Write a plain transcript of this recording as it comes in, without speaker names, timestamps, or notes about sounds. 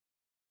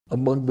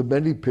Among the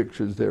many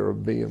pictures there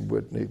of me and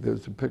Whitney,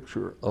 there's a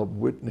picture of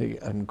Whitney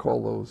and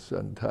Carlos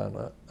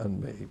Santana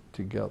and me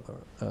together.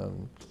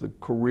 And the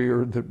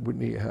career that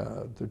Whitney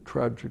had, the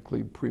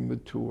tragically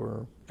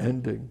premature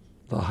ending,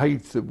 the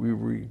heights that we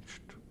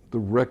reached, the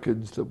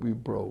records that we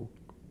broke,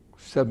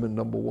 7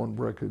 #1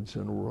 records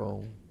in a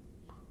row.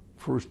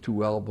 First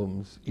 2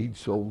 albums, each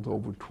sold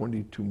over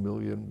 22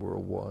 million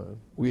worldwide.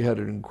 We had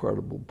an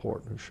incredible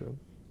partnership.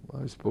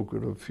 I spoke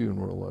at her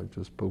funeral, I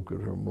just spoke at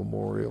her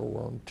memorial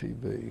on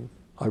TV.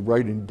 I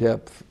write in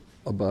depth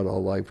about our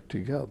life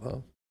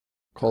together.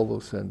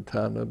 Carlos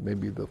Santana,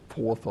 maybe the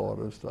 4th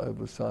artist I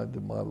ever signed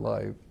in my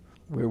life,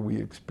 where we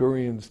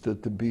experienced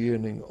at the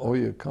beginning,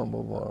 Oye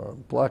Como Va,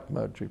 Black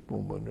Magic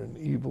Woman, and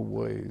Evil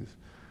Ways.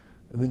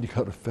 And then you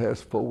got to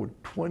fast forward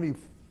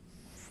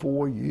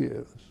 24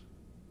 years.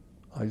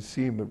 I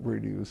see him at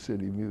Radio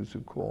City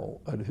Music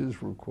Hall at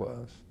his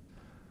request,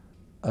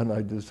 and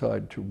I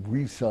decide to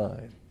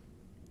re-sign.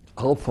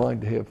 I'll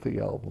find half the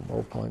album,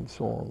 I'll find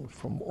songs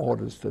from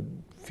artists that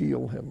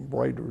feel him,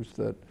 writers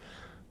that,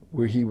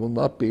 where he will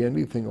not be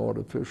anything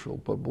artificial,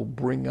 but will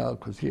bring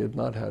out, because he had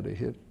not had a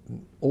hit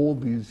in all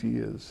these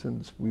years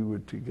since we were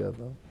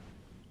together.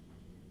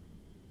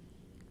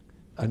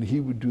 And he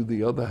would do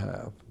the other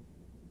half,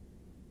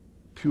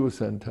 pure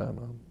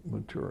Santana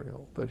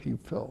material that he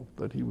felt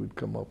that he would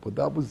come up with.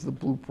 That was the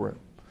blueprint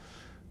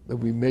that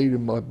we made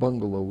in my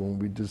bungalow when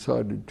we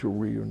decided to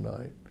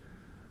reunite.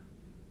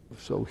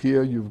 So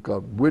here you've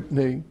got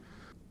Whitney,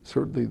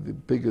 certainly the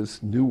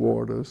biggest new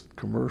artist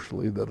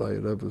commercially that I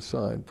had ever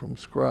signed from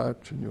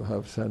scratch, and you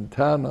have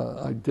Santana.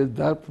 I did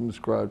that from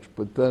scratch,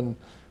 but then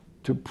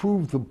to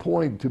prove the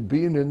point, to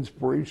be an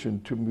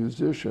inspiration to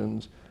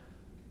musicians,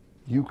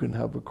 you can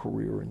have a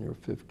career in your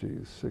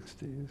 50s,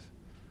 60s,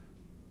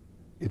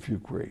 if you're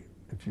great,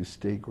 if you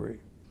stay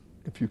great,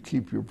 if you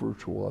keep your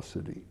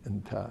virtuosity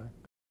intact.